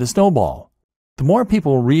tend to snowball. The more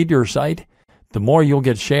people read your site, the more you'll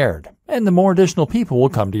get shared, and the more additional people will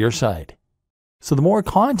come to your site. So the more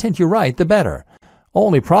content you write, the better.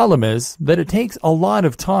 Only problem is that it takes a lot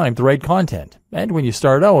of time to write content, and when you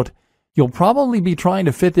start out, you'll probably be trying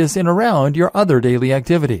to fit this in around your other daily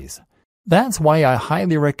activities. That's why I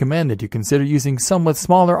highly recommend that you consider using somewhat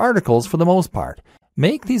smaller articles for the most part.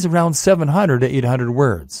 Make these around 700 to 800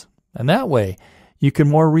 words, and that way you can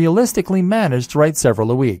more realistically manage to write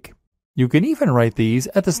several a week. You can even write these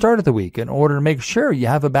at the start of the week in order to make sure you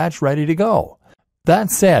have a batch ready to go.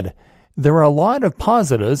 That said, there are a lot of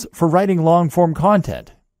positives for writing long-form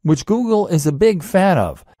content, which Google is a big fan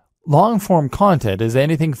of. Long-form content is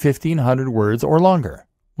anything 1,500 words or longer,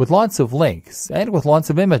 with lots of links and with lots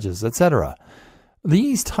of images, etc.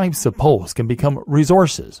 These types of posts can become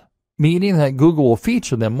resources, meaning that Google will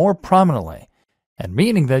feature them more prominently, and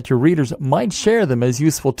meaning that your readers might share them as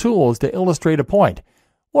useful tools to illustrate a point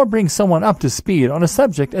or bring someone up to speed on a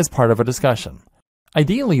subject as part of a discussion.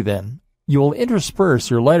 Ideally, then, you will intersperse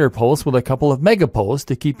your lighter posts with a couple of mega posts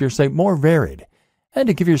to keep your site more varied and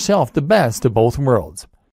to give yourself the best of both worlds.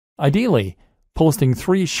 Ideally, posting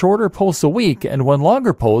 3 shorter posts a week and 1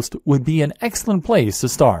 longer post would be an excellent place to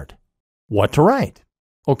start. What to write?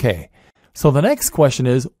 Okay, so the next question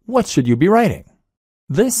is, what should you be writing?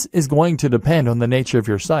 This is going to depend on the nature of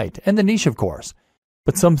your site and the niche, of course,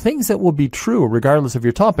 but some things that will be true regardless of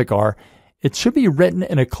your topic are, it should be written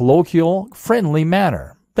in a colloquial, friendly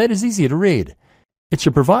manner that is easy to read. It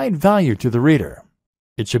should provide value to the reader.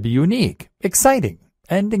 It should be unique, exciting,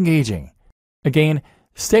 and engaging. Again,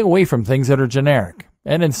 stay away from things that are generic,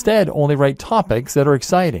 and instead only write topics that are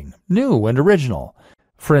exciting, new, and original.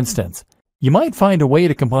 For instance, you might find a way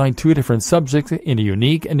to combine 2 different subjects in a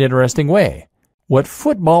unique and interesting way. What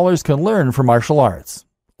footballers can learn from martial arts.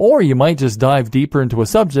 Or you might just dive deeper into a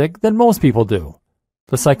subject than most people do.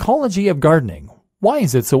 The psychology of gardening. Why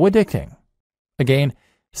is it so addicting? Again,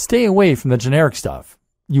 stay away from the generic stuff.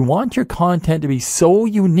 You want your content to be so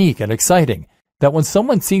unique and exciting that when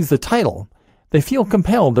someone sees the title, they feel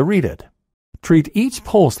compelled to read it. Treat each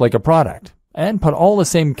post like a product and put all the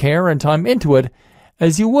same care and time into it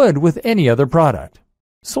as you would with any other product.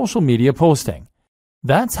 Social media posting.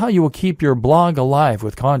 That's how you will keep your blog alive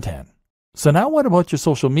with content. So now what about your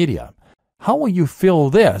social media? How will you fill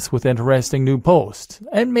this with interesting new posts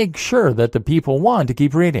and make sure that the people want to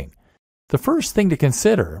keep reading? The first thing to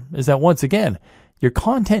consider is that once again, your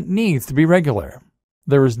content needs to be regular.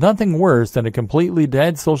 There is nothing worse than a completely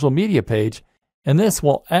dead social media page, and this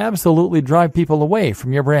will absolutely drive people away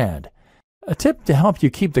from your brand. A tip to help you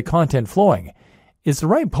keep the content flowing is to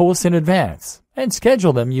write posts in advance and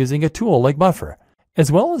schedule them using a tool like Buffer, as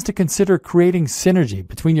well as to consider creating synergy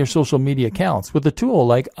between your social media accounts with a tool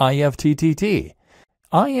like IFTTT.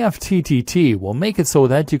 IFTTT will make it so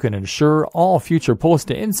that you can ensure all future posts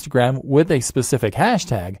to Instagram with a specific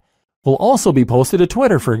hashtag will also be posted to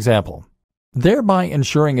Twitter, for example, thereby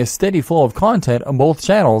ensuring a steady flow of content on both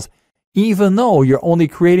channels, even though you're only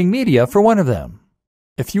creating media for one of them.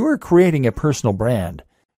 If you are creating a personal brand,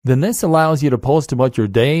 then this allows you to post about your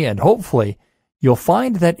day, and hopefully you'll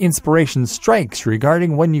find that inspiration strikes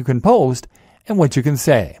regarding when you can post and what you can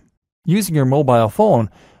say. Using your mobile phone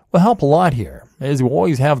will help a lot here, as you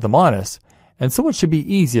always have them on us, and so it should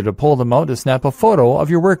be easy to pull them out to snap a photo of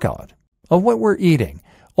your workout, of what we're eating,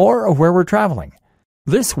 or of where we're traveling.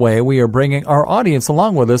 This way we are bringing our audience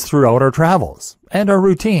along with us throughout our travels and our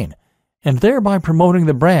routine, and thereby promoting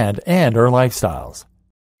the brand and our lifestyles.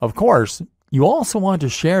 Of course, you also want to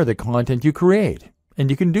share the content you create, and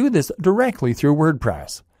you can do this directly through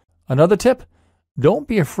WordPress. Another tip, don't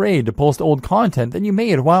be afraid to post old content that you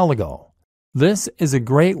made a while ago. This is a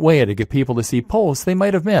great way to get people to see posts they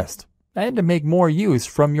might have missed, and to make more use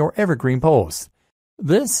from your evergreen posts.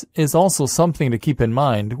 This is also something to keep in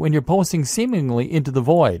mind when you're posting seemingly into the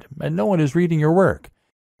void and no one is reading your work.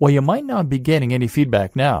 While you might not be getting any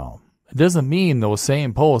feedback now, it doesn't mean those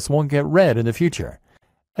same posts won't get read in the future.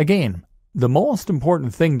 Again, the most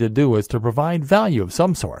important thing to do is to provide value of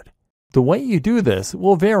some sort. The way you do this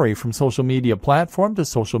will vary from social media platform to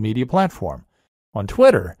social media platform. On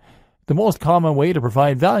Twitter, the most common way to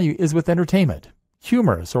provide value is with entertainment,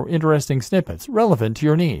 humorous or interesting snippets relevant to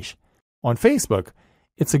your niche. On Facebook,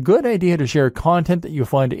 it's a good idea to share content that you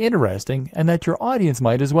find interesting and that your audience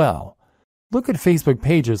might as well. Look at Facebook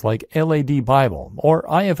pages like LAD Bible or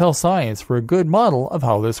IFL Science for a good model of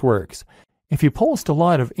how this works. If you post a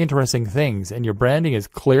lot of interesting things and your branding is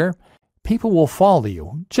clear, people will follow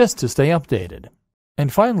you just to stay updated.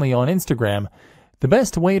 And finally, on Instagram, the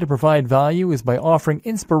best way to provide value is by offering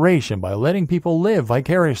inspiration by letting people live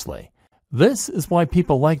vicariously. This is why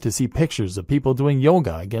people like to see pictures of people doing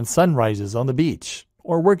yoga against sunrises on the beach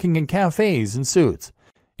or working in cafes in suits.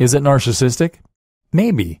 Is it narcissistic?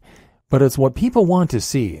 Maybe, but it's what people want to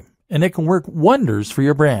see, and it can work wonders for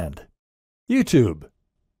your brand. YouTube.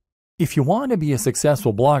 If you want to be a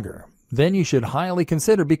successful blogger, then you should highly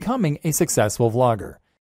consider becoming a successful vlogger.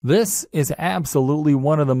 This is absolutely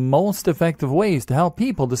one of the most effective ways to help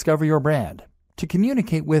people discover your brand, to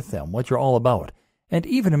communicate with them what you're all about, and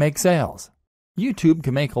even to make sales. YouTube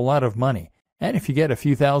can make a lot of money, and if you get a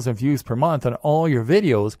few thousand views per month on all your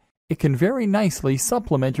videos, it can very nicely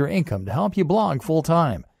supplement your income to help you blog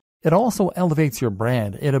full-time. It also elevates your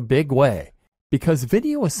brand in a big way, because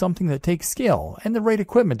video is something that takes skill and the right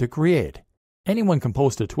equipment to create. Anyone can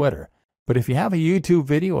post to Twitter, but if you have a YouTube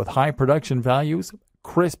video with high production values,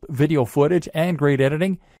 crisp video footage, and great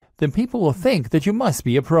editing, then people will think that you must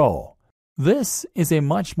be a pro. This is a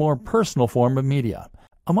much more personal form of media,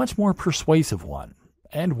 a much more persuasive one,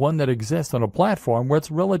 and one that exists on a platform where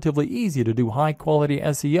it's relatively easy to do high-quality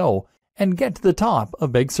SEO and get to the top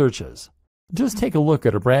of big searches. Just take a look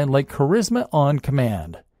at a brand like Charisma on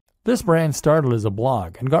Command. This brand started as a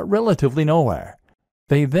blog and got relatively nowhere.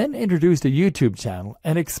 They then introduced a YouTube channel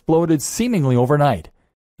and exploded seemingly overnight.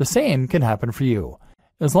 The same can happen for you,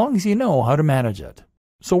 as long as you know how to manage it.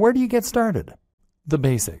 So where do you get started? The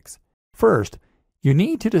basics. First, you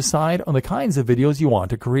need to decide on the kinds of videos you want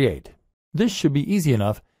to create. This should be easy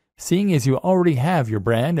enough, seeing as you already have your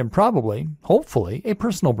brand and probably, hopefully, a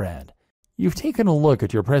personal brand. You've taken a look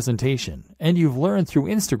at your presentation, and you've learned through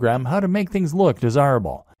Instagram how to make things look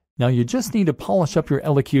desirable. Now you just need to polish up your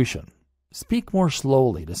elocution. Speak more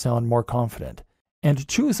slowly to sound more confident, and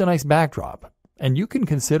choose a nice backdrop, and you can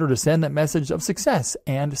consider to send that message of success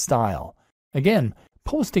and style. Again,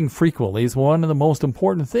 posting frequently is one of the most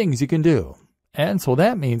important things you can do, and so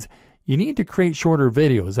that means you need to create shorter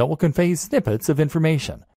videos that will convey snippets of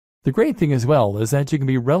information. The great thing as well is that you can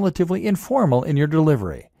be relatively informal in your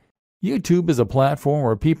delivery. YouTube is a platform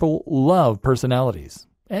where people love personalities,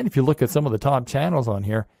 and if you look at some of the top channels on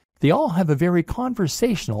here, they all have a very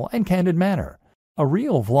conversational and candid manner. A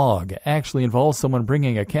real vlog actually involves someone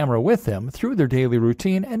bringing a camera with them through their daily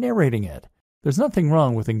routine and narrating it. There's nothing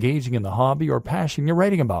wrong with engaging in the hobby or passion you're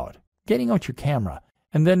writing about, getting out your camera,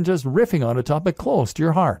 and then just riffing on a topic close to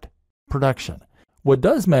your heart. Production. What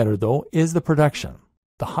does matter, though, is the production.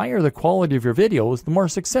 The higher the quality of your videos, the more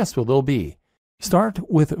successful they'll be. Start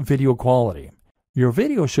with video quality. Your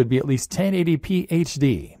video should be at least 1080p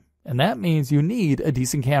HD, and that means you need a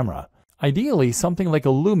decent camera. Ideally, something like a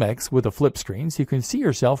Lumix with a flip screen so you can see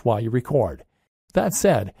yourself while you record. That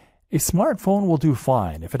said, a smartphone will do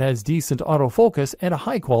fine if it has decent autofocus and a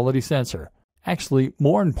high-quality sensor. Actually,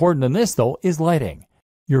 more important than this, though, is lighting.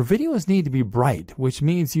 Your videos need to be bright, which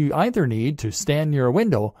means you either need to stand near a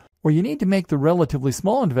window or you need to make the relatively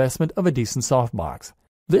small investment of a decent softbox.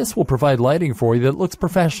 This will provide lighting for you that looks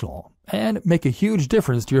professional and make a huge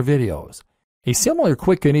difference to your videos. A similar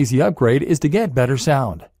quick and easy upgrade is to get better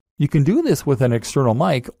sound. You can do this with an external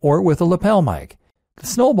mic or with a lapel mic. The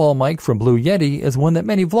Snowball mic from Blue Yeti is one that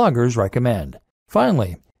many vloggers recommend.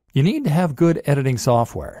 Finally, you need to have good editing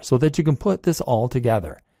software so that you can put this all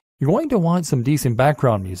together. You're going to want some decent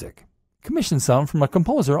background music. Commission some from a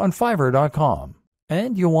composer on Fiverr.com.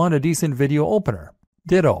 And you'll want a decent video opener.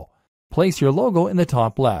 Ditto. Place your logo in the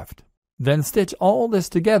top left. Then stitch all this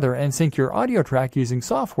together and sync your audio track using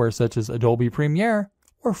software such as Adobe Premiere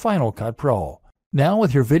or Final Cut Pro. Now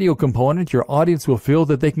with your video component, your audience will feel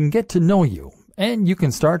that they can get to know you, and you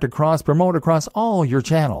can start to cross-promote across all your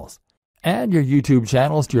channels. Add your YouTube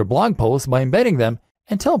channels to your blog posts by embedding them,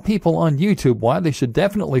 and tell people on YouTube why they should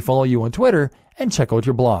definitely follow you on Twitter and check out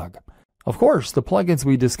your blog. Of course, the plugins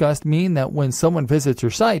we discussed mean that when someone visits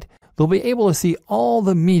your site, they'll be able to see all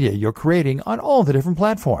the media you're creating on all the different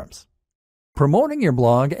platforms. Promoting your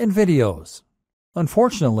blog and videos.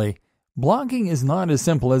 Unfortunately, blogging is not as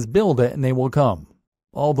simple as build it and they will come.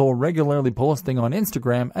 Although regularly posting on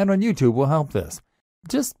Instagram and on YouTube will help this.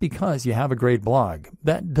 Just because you have a great blog,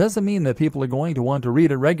 that doesn't mean that people are going to want to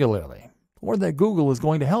read it regularly, or that Google is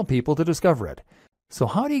going to help people to discover it. So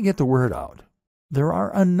how do you get the word out? There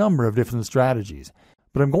are a number of different strategies,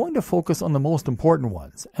 but I'm going to focus on the most important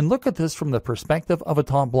ones and look at this from the perspective of a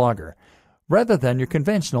top blogger, rather than your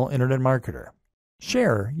conventional internet marketer.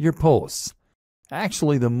 Share your posts.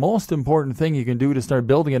 Actually, the most important thing you can do to start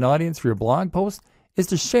building an audience for your blog posts is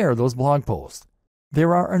to share those blog posts.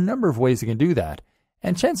 There are a number of ways you can do that,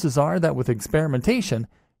 and chances are that with experimentation,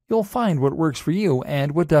 you'll find what works for you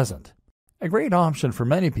and what doesn't. A great option for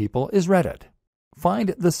many people is Reddit. Find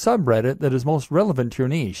the subreddit that is most relevant to your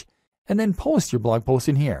niche, and then post your blog post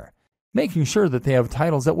in here, making sure that they have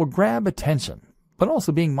titles that will grab attention, but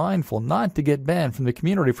also being mindful not to get banned from the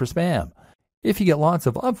community for spam. If you get lots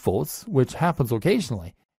of upvotes, which happens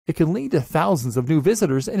occasionally, it can lead to thousands of new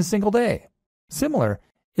visitors in a single day. Similar,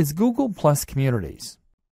 is Google Plus communities.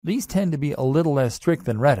 These tend to be a little less strict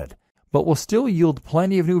than Reddit, but will still yield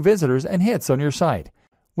plenty of new visitors and hits on your site.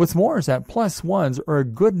 What's more is that plus ones are a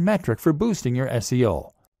good metric for boosting your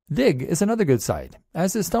SEO. Dig is another good site,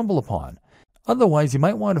 as is StumbleUpon. Otherwise, you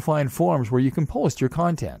might want to find forums where you can post your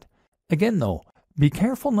content. Again though, be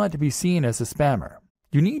careful not to be seen as a spammer.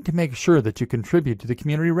 You need to make sure that you contribute to the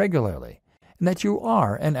community regularly, and that you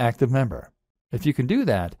are an active member. If you can do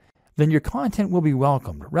that, then your content will be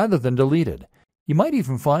welcomed rather than deleted. You might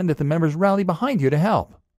even find that the members rally behind you to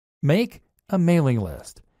help. Make a mailing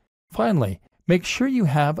list. Finally, make sure you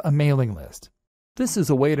have a mailing list. This is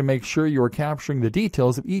a way to make sure you are capturing the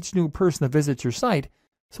details of each new person that visits your site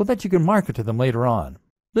so that you can market to them later on.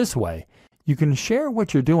 This way, you can share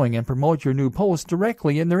what you're doing and promote your new posts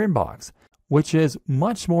directly in their inbox, which is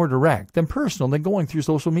much more direct and personal than going through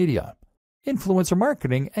social media. Influencer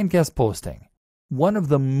marketing and guest posting. One of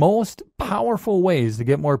the most powerful ways to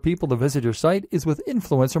get more people to visit your site is with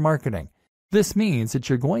influencer marketing. This means that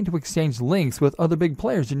you're going to exchange links with other big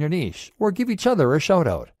players in your niche, or give each other a shout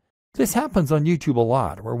out. This happens on YouTube a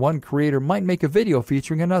lot, where one creator might make a video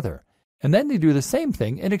featuring another, and then they do the same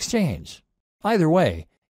thing in exchange. Either way,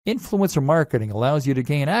 influencer marketing allows you to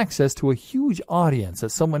gain access to a huge audience that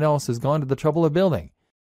someone else has gone to the trouble of building.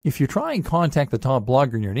 If you try and contact the top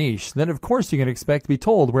blogger in your niche, then of course you can expect to be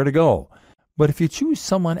told where to go. But if you choose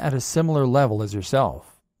someone at a similar level as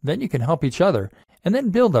yourself, then you can help each other and then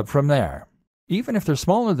build up from there. Even if they're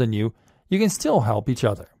smaller than you can still help each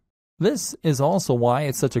other. This is also why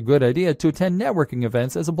it's such a good idea to attend networking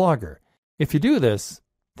events as a blogger. If you do this,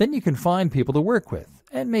 then you can find people to work with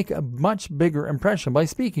and make a much bigger impression by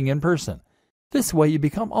speaking in person. This way you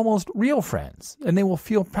become almost real friends, and they will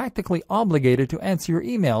feel practically obligated to answer your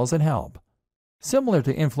emails and help. Similar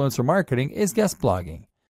to influencer marketing is guest blogging.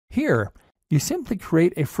 Here, you simply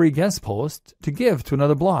create a free guest post to give to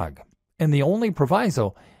another blog, and the only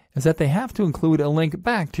proviso is that they have to include a link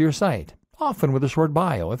back to your site, often with a short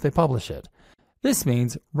bio if they publish it. This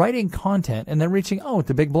means writing content and then reaching out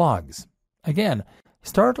to big blogs. Again,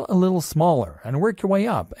 start a little smaller and work your way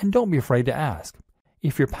up, and don't be afraid to ask.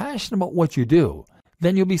 If you're passionate about what you do,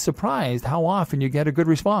 then you'll be surprised how often you get a good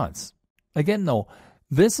response. Again though,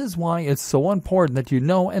 this is why it's so important that you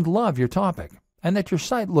know and love your topic, and that your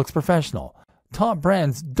site looks professional. Top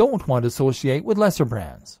brands don't want to associate with lesser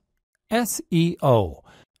brands. SEO.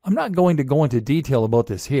 I'm not going to go into detail about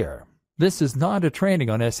this here. This is not a training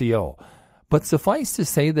on SEO. But suffice to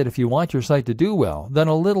say that if you want your site to do well, then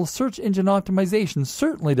a little search engine optimization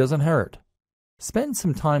certainly doesn't hurt. Spend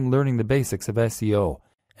some time learning the basics of SEO,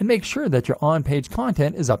 and make sure that your on-page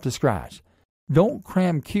content is up to scratch. Don't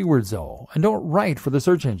cram keywords though, and don't write for the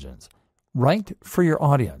search engines. Write for your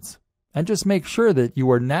audience. And just make sure that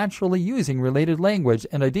you are naturally using related language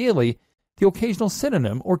and ideally the occasional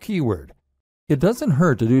synonym or keyword. It doesn't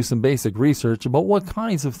hurt to do some basic research about what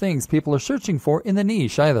kinds of things people are searching for in the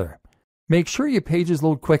niche either. Make sure your pages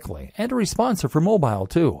load quickly and are responsive for mobile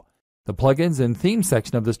too. The plugins and theme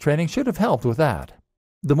section of this training should have helped with that.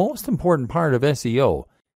 The most important part of SEO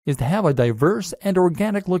is to have a diverse and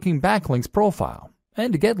organic looking backlinks profile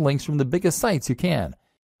and to get links from the biggest sites you can.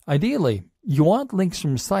 Ideally, you want links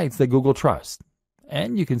from sites that Google trusts,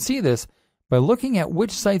 and you can see this by looking at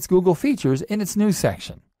which sites Google features in its news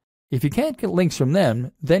section. If you can't get links from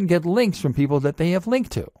them, then get links from people that they have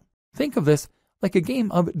linked to. Think of this like a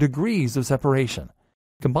game of degrees of separation.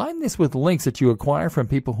 Combine this with links that you acquire from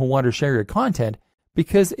people who want to share your content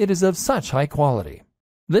because it is of such high quality.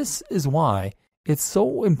 This is why it's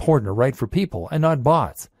so important to write for people and not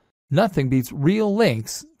bots. Nothing beats real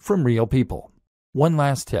links from real people. One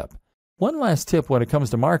last tip when it comes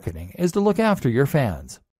to marketing is to look after your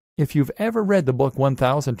fans. If you've ever read the book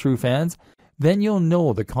 1000 True Fans, then you'll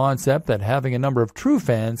know the concept that having a number of true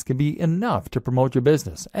fans can be enough to promote your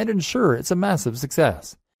business and ensure it's a massive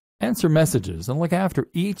success. Answer messages and look after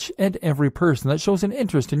each and every person that shows an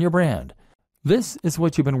interest in your brand. This is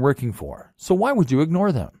what you've been working for, so why would you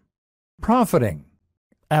ignore them? Profiting.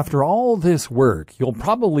 After all this work, you'll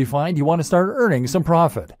probably find you want to start earning some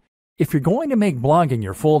profit. If you're going to make blogging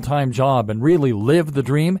your full-time job and really live the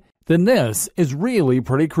dream, then this is really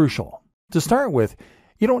pretty crucial. To start with,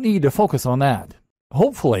 you don't need to focus on that.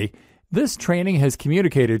 Hopefully, this training has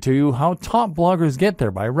communicated to you how top bloggers get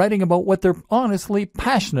there by writing about what they're honestly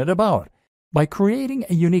passionate about, by creating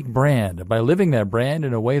a unique brand, by living that brand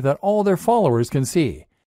in a way that all their followers can see.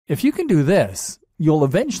 If you can do this, you'll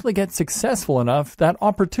eventually get successful enough that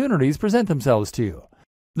opportunities present themselves to you.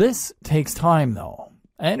 This takes time though,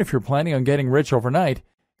 and if you're planning on getting rich overnight,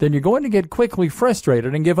 then you're going to get quickly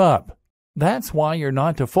frustrated and give up. That's why you're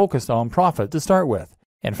not to focus on profit to start with.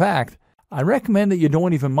 In fact, I recommend that you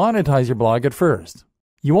don't even monetize your blog at first.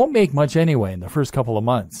 You won't make much anyway in the first couple of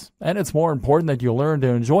months, and it's more important that you learn to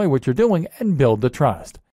enjoy what you're doing and build the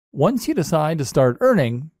trust. Once you decide to start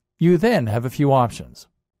earning, you then have a few options.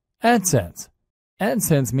 AdSense.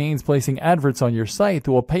 AdSense means placing adverts on your site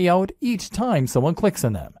that will pay out each time someone clicks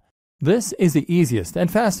on them. This is the easiest and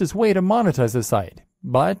fastest way to monetize a site,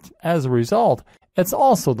 but as a result, it's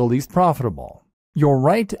also the least profitable. You're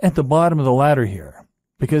right at the bottom of the ladder here,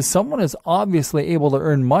 because someone is obviously able to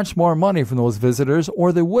earn much more money from those visitors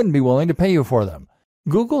or they wouldn't be willing to pay you for them.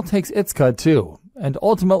 Google takes its cut too, and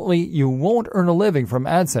ultimately you won't earn a living from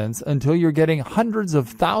AdSense until you're getting hundreds of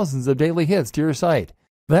thousands of daily hits to your site.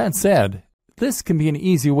 That said, this can be an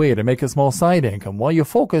easy way to make a small side income while you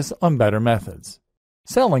focus on better methods.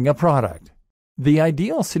 Selling a product. The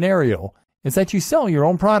ideal scenario is that you sell your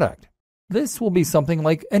own product. This will be something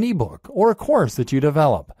like an ebook or a course that you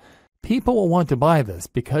develop. People will want to buy this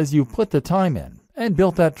because you've put the time in and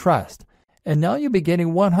built that trust, and now you'll be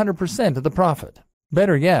getting 100% of the profit.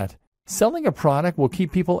 Better yet, selling a product will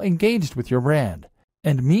keep people engaged with your brand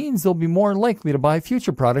and means they'll be more likely to buy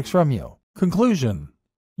future products from you. Conclusion.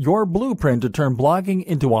 Your blueprint to turn blogging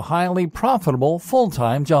into a highly profitable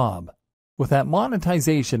full-time job. With that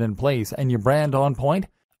monetization in place and your brand on point,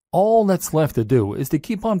 all that's left to do is to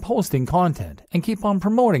keep on posting content and keep on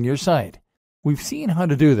promoting your site. We've seen how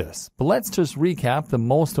to do this, but let's just recap the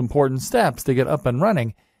most important steps to get up and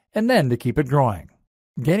running and then to keep it growing.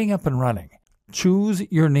 Getting up and running. Choose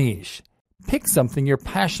your niche. Pick something you're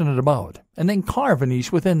passionate about and then carve a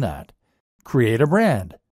niche within that. Create a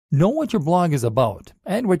brand. Know what your blog is about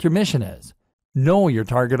and what your mission is. Know your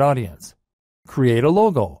target audience. Create a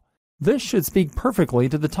logo. This should speak perfectly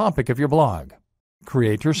to the topic of your blog.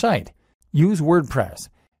 Create your site. Use WordPress.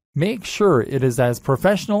 Make sure it is as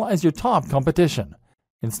professional as your top competition.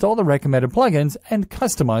 Install the recommended plugins and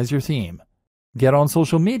customize your theme. Get on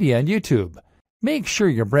social media and YouTube. Make sure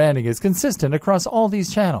your branding is consistent across all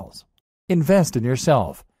these channels. Invest in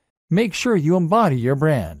yourself. Make sure you embody your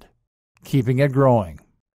brand. Keeping it growing.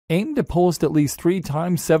 Aim to post at least 3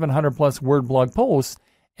 times 700 plus word blog posts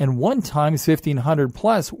and 1 times 1500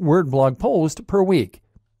 plus word blog post per week.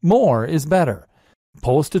 More is better.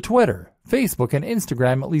 Post to Twitter, Facebook, and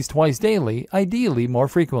Instagram at least twice daily, ideally more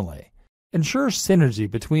frequently. Ensure synergy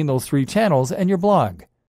between those 3 channels and your blog.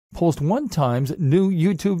 Post 1 times new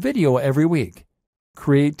YouTube video every week.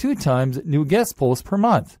 Create 2 times new guest posts per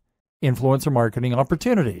month. Influencer marketing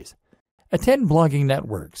opportunities. Attend blogging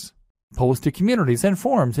networks. Post to communities and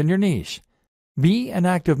forums in your niche. Be an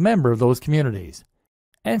active member of those communities.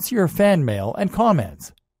 Answer your fan mail and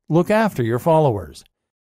comments. Look after your followers.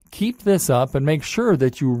 Keep this up and make sure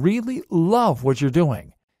that you really love what you're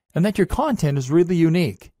doing and that your content is really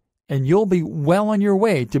unique, and you'll be well on your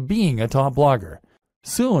way to being a top blogger.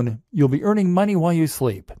 Soon, you'll be earning money while you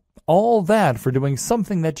sleep. All that for doing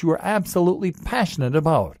something that you are absolutely passionate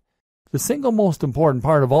about. The single most important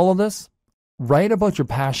part of all of this? Write about your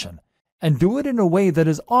passion and do it in a way that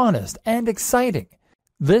is honest and exciting.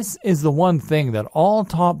 This is the one thing that all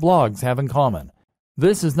top blogs have in common.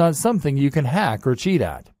 This is not something you can hack or cheat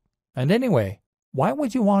at. And anyway, why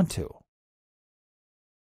would you want to?